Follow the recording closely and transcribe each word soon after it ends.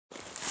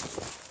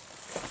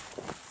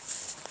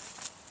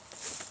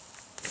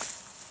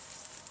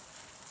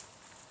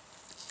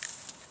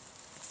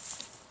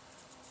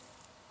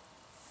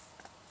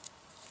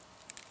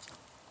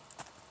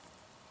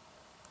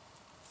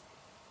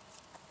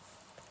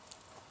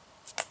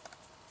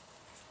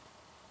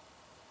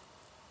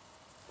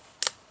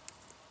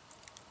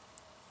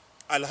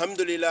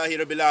Alhamdulillahi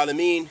Rabbil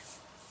Alameen.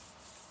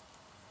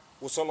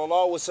 Wa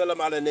sallallahu wa sallam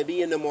ala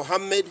nabiyyina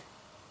Muhammad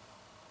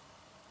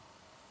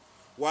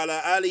wa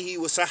ala alihi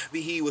wa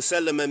sahbihi wa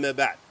sallam amma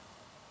ba'd.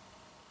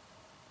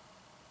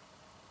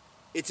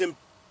 It's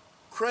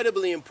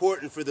incredibly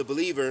important for the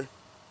believer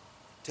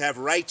to have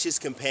righteous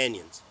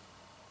companions,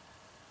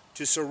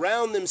 to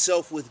surround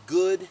themselves with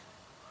good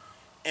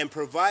and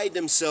provide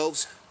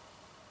themselves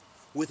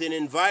with an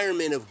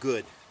environment of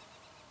good.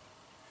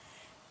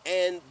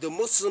 And the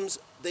Muslims,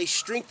 they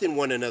strengthen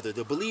one another.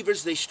 The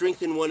believers, they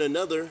strengthen one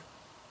another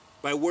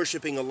by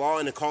worshiping Allah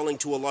and calling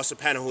to Allah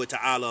subhanahu wa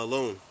ta'ala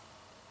alone.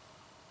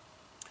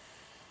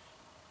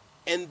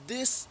 And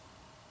this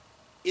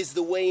is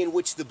the way in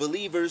which the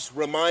believers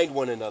remind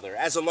one another.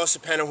 As Allah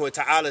subhanahu wa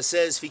ta'ala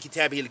says, fi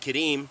kitabih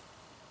al-kareem,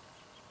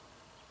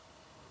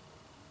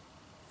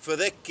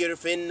 فَذَكِّرْ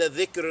فَإِنَّ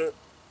الذِّكْرَ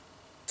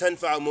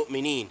تَنْفَعُ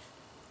الْمُؤْمِنِينَ.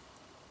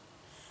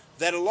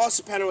 That Allah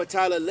subhanahu wa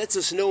ta'ala lets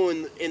us know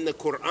in the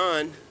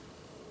Quran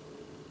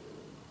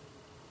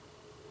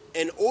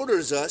and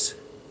orders us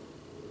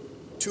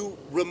to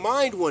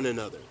remind one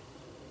another.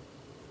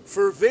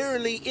 For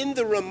verily in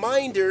the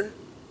reminder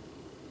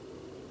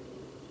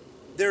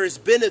there is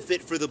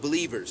benefit for the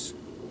believers.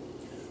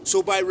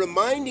 So by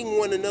reminding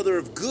one another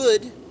of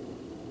good,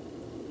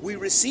 we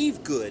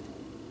receive good.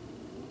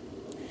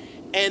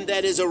 And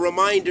that is a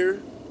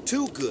reminder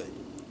to good.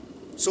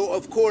 So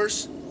of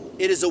course,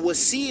 it is a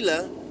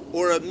wasila,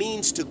 or a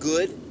means to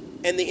good,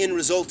 and the end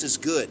result is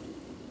good.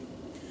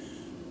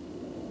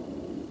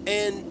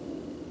 And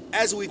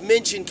as we've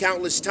mentioned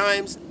countless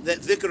times,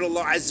 that dhikr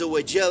Allah Azza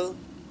wa Jal,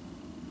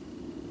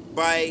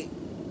 by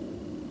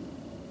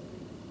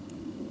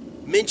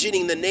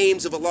mentioning the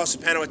names of Allah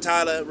subhanahu wa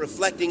ta'ala,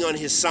 reflecting on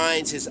His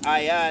signs, His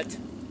ayat,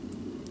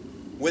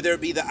 whether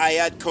it be the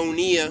ayat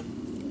kawniyah,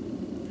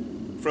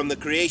 from the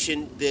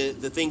creation,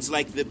 the things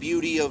like the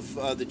beauty of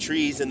the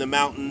trees and the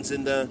mountains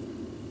and the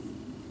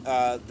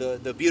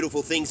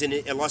beautiful things in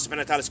Allah subhanahu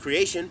wa ta'ala's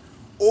creation,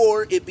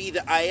 or it be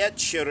the ayat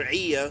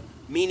shar'iyah,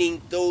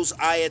 meaning those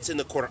ayats in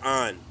the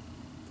Quran,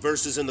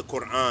 verses in the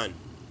Quran.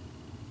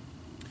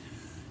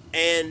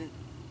 And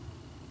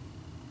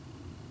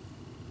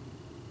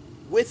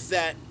with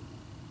that,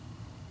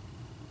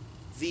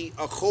 the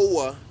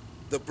akhuwah,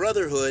 the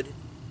brotherhood,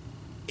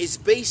 is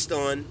based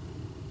on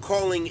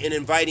calling and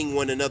inviting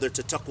one another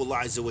to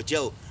taqwallah azza wa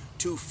jal,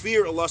 to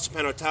fear Allah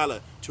subhanahu wa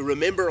ta'ala, to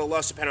remember Allah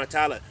subhanahu wa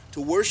ta'ala,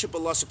 to worship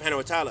Allah subhanahu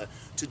wa ta'ala,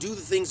 to do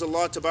the things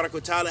Allah tabarak wa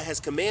ta'ala has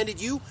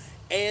commanded you,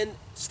 and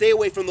stay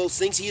away from those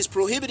things He has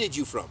prohibited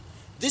you from.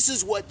 This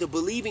is what the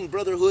believing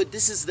brotherhood,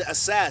 this is the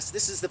asas,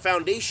 this is the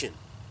foundation.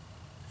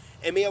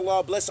 And may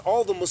Allah bless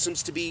all the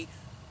Muslims to be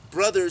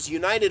brothers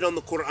united on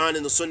the Quran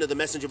and the Sunnah of the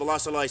Messenger of Allah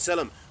sallallahu alaihi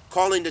wasallam,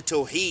 calling to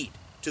Tawheed,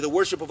 to the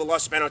worship of Allah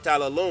subhanahu wa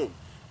ta'ala alone,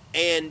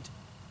 and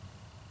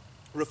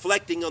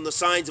reflecting on the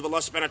signs of Allah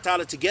subhanahu wa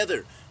ta'ala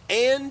together,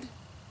 and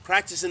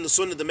practicing the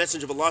Sunnah of the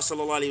Messenger of Allah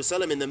sallallahu alaihi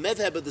wasallam in the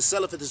madhab of the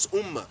Salaf of this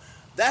ummah.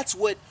 That's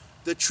what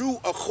the true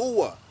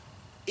akhuwah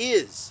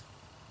is.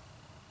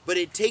 But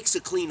it takes a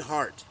clean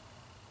heart.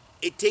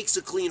 It takes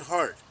a clean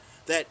heart,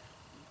 that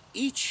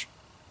each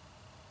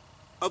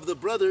of the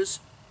brothers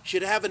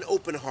should have an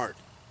open heart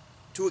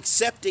to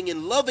accepting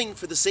and loving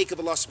for the sake of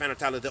Allah subhanahu wa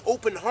ta'ala. The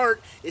open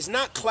heart is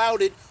not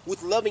clouded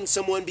with loving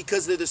someone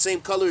because they're the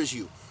same color as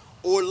you,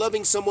 or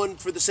loving someone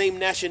for the same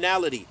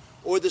nationality,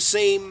 or the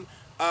same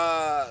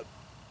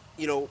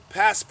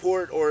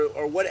passport,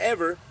 or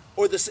whatever,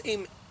 or the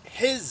same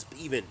hizb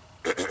even,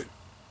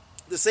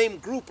 the same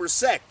group or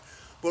sect,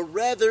 but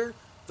rather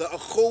the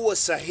akhuwah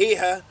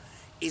sahiha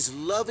is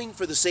loving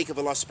for the sake of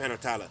Allah subhanahu wa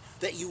ta'ala,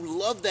 that you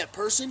love that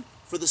person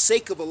for the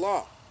sake of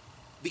Allah,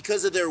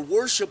 because of their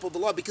worship of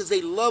Allah, because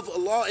they love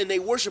Allah and they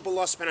worship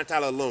Allah subhanahu wa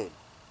ta'ala alone.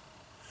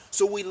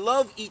 So we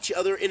love each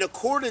other in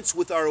accordance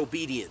with our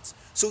obedience.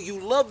 So you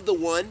love the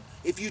one,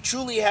 if you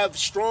truly have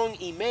strong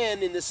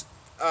iman in this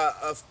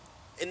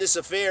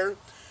affair,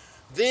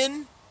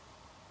 then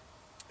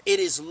it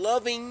is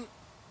loving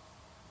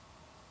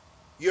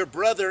your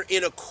brother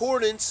in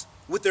accordance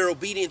with their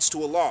obedience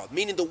to Allah,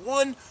 meaning the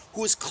one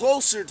who is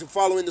closer to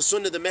following the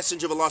Sunnah of the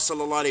Messenger of Allah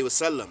sallallahu alaihi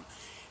wasallam,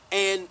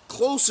 and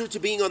closer to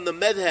being on the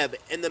madhab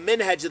and the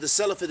minhaj of the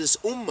Salaf of this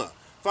ummah,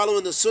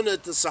 following the Sunnah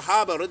of the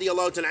Sahaba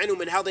radiallahu ta'ala anhum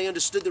and how they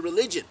understood the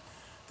religion,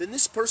 then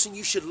this person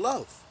you should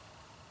love.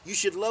 You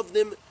should love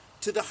them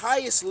to the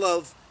highest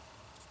love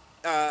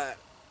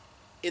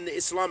in the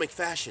Islamic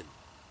fashion.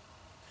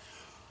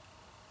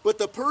 But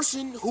the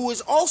person who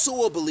is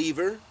also a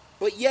believer,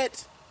 but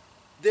yet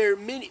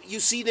you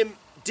see them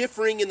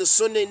differing in the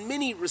Sunnah in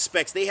many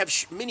respects. They have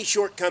many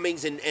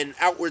shortcomings and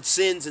outward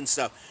sins and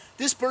stuff.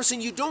 This person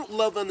you don't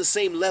love on the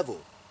same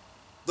level.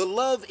 The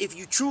love, if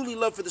you truly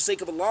love for the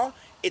sake of Allah,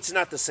 it's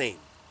not the same.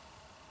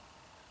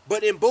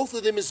 But in both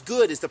of them is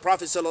good, as the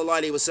Prophet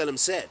ﷺ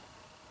said,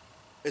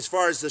 as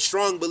far as the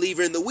strong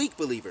believer and the weak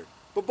believer.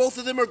 But both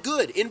of them are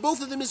good. In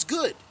both of them is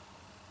good.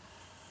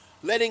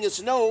 Letting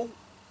us know,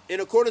 in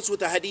accordance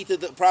with the Hadeeth of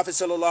the Prophet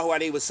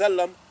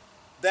ﷺ,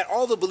 that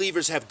all the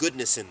believers have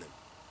goodness in them.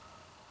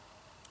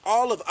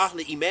 All of Ahl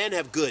Iman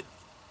have good.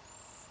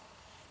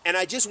 And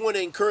I just want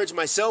to encourage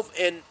myself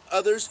and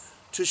others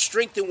to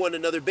strengthen one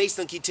another based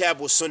on Kitab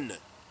wa Sunnah.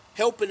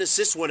 Help and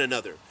assist one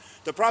another.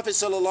 The Prophet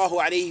sallallahu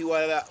alaihi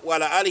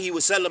wa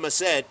sallam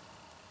said,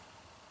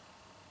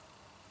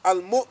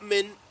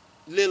 Al-mu'min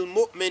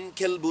lil-mu'min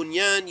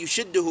kal-bunyan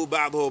yushidduhu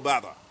ba'dahu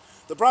ba'da.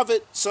 The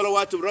Prophet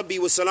salawatu rabbi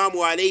wa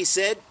salamu alayhi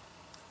said,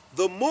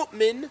 the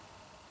mu'min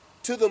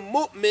to the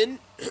mu'min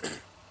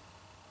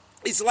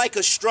is like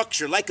a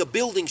structure, like a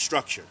building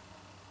structure.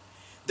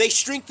 They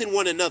strengthen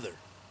one another.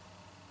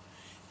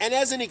 And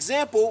as an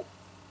example,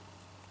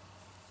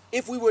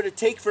 if we were to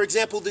take, for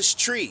example, this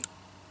tree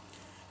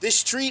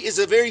is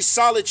a very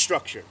solid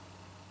structure.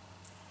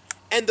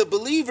 And the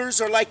believers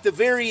are like the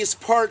various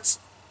parts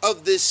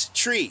of this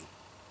tree.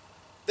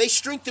 They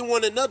strengthen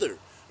one another,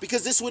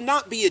 because this would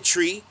not be a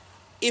tree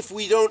if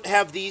we don't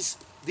have these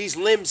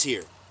limbs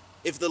here.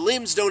 If the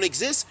limbs don't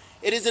exist,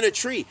 it isn't a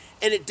tree.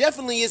 And it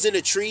definitely isn't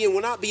a tree and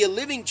will not be a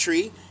living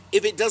tree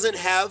if it doesn't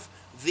have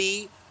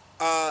the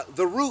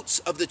roots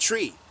of the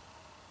tree.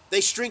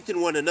 They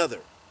strengthen one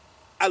another.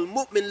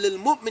 Al-mu'min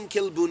lil-mu'min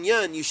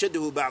kal-bunyan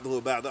yushadduhu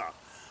ba'dahu ba'da.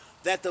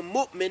 That the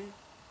mu'min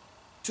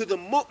to the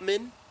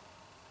mu'min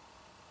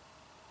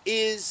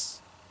is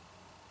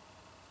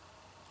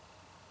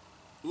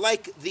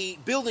like the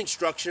building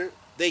structure.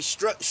 They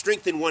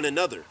strengthen one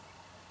another.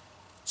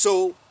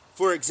 So,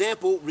 for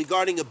example,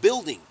 regarding a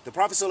building, the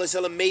Prophet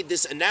ﷺ made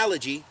this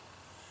analogy,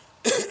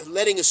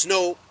 letting us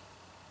know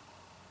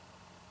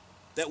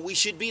that we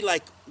should be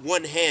like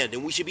one hand,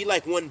 and we should be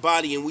like one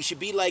body, and we should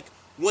be like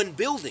one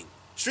building.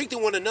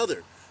 Strengthen one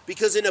another.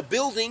 Because in a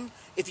building,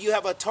 if you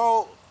have a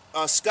tall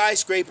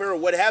skyscraper or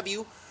what have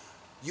you,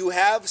 you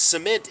have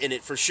cement in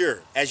it for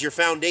sure as your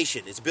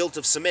foundation. It's built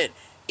of cement.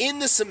 In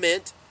the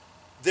cement,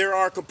 there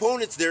are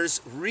components.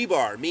 There's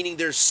rebar, meaning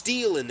there's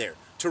steel in there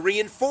to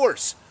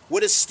reinforce.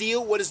 What is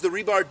steel? What does the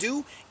rebar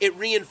do? It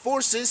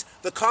reinforces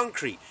the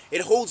concrete.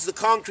 It holds the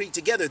concrete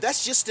together.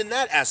 That's just in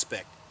that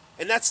aspect.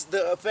 And that's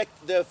the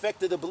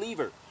effect of the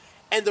believer.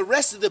 And the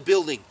rest of the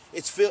building,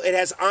 it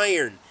has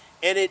iron,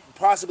 and it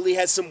possibly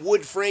has some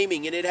wood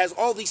framing, and it has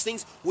all these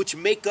things which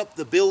make up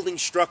the building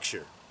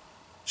structure,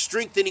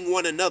 strengthening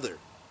one another.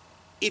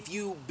 If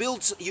you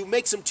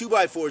make some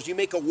 2x4s, you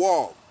make a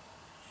wall,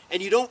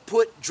 and you don't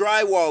put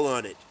drywall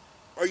on it,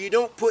 or you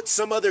don't put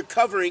some other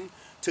covering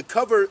to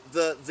cover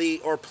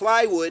or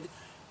plywood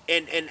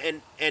and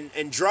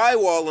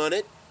drywall on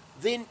it,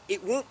 then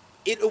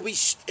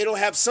it'll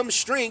have some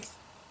strength,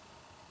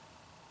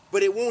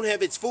 but it won't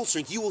have its full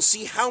strength. You will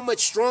see how much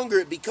stronger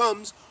it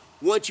becomes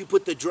once you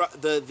put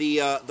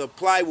the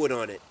plywood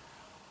on it,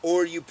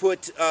 or you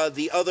put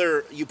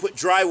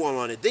drywall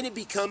on it. Then it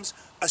becomes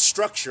a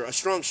structure, a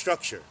strong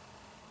structure.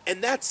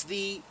 And that's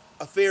the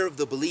affair of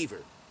the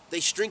believer. They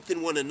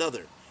strengthen one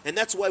another. And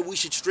that's why we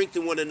should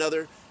strengthen one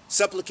another,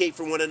 supplicate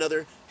for one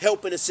another,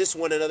 help and assist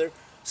one another,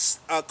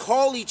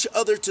 call each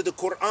other to the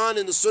Quran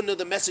and the Sunnah,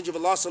 the Messenger of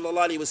Allah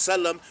sallallahu alaihi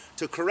wasallam,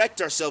 to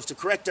correct ourselves, to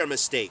correct our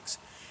mistakes.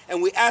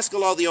 And we ask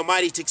Allah the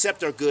Almighty to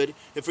accept our good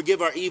and forgive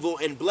our evil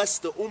and bless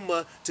the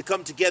Ummah to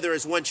come together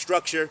as one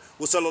structure.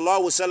 Wa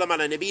sallallahu wa sallam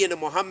ala nabiyyina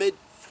Muhammad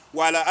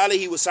wa ala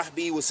alihi wa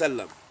sahbihi wa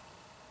sallam.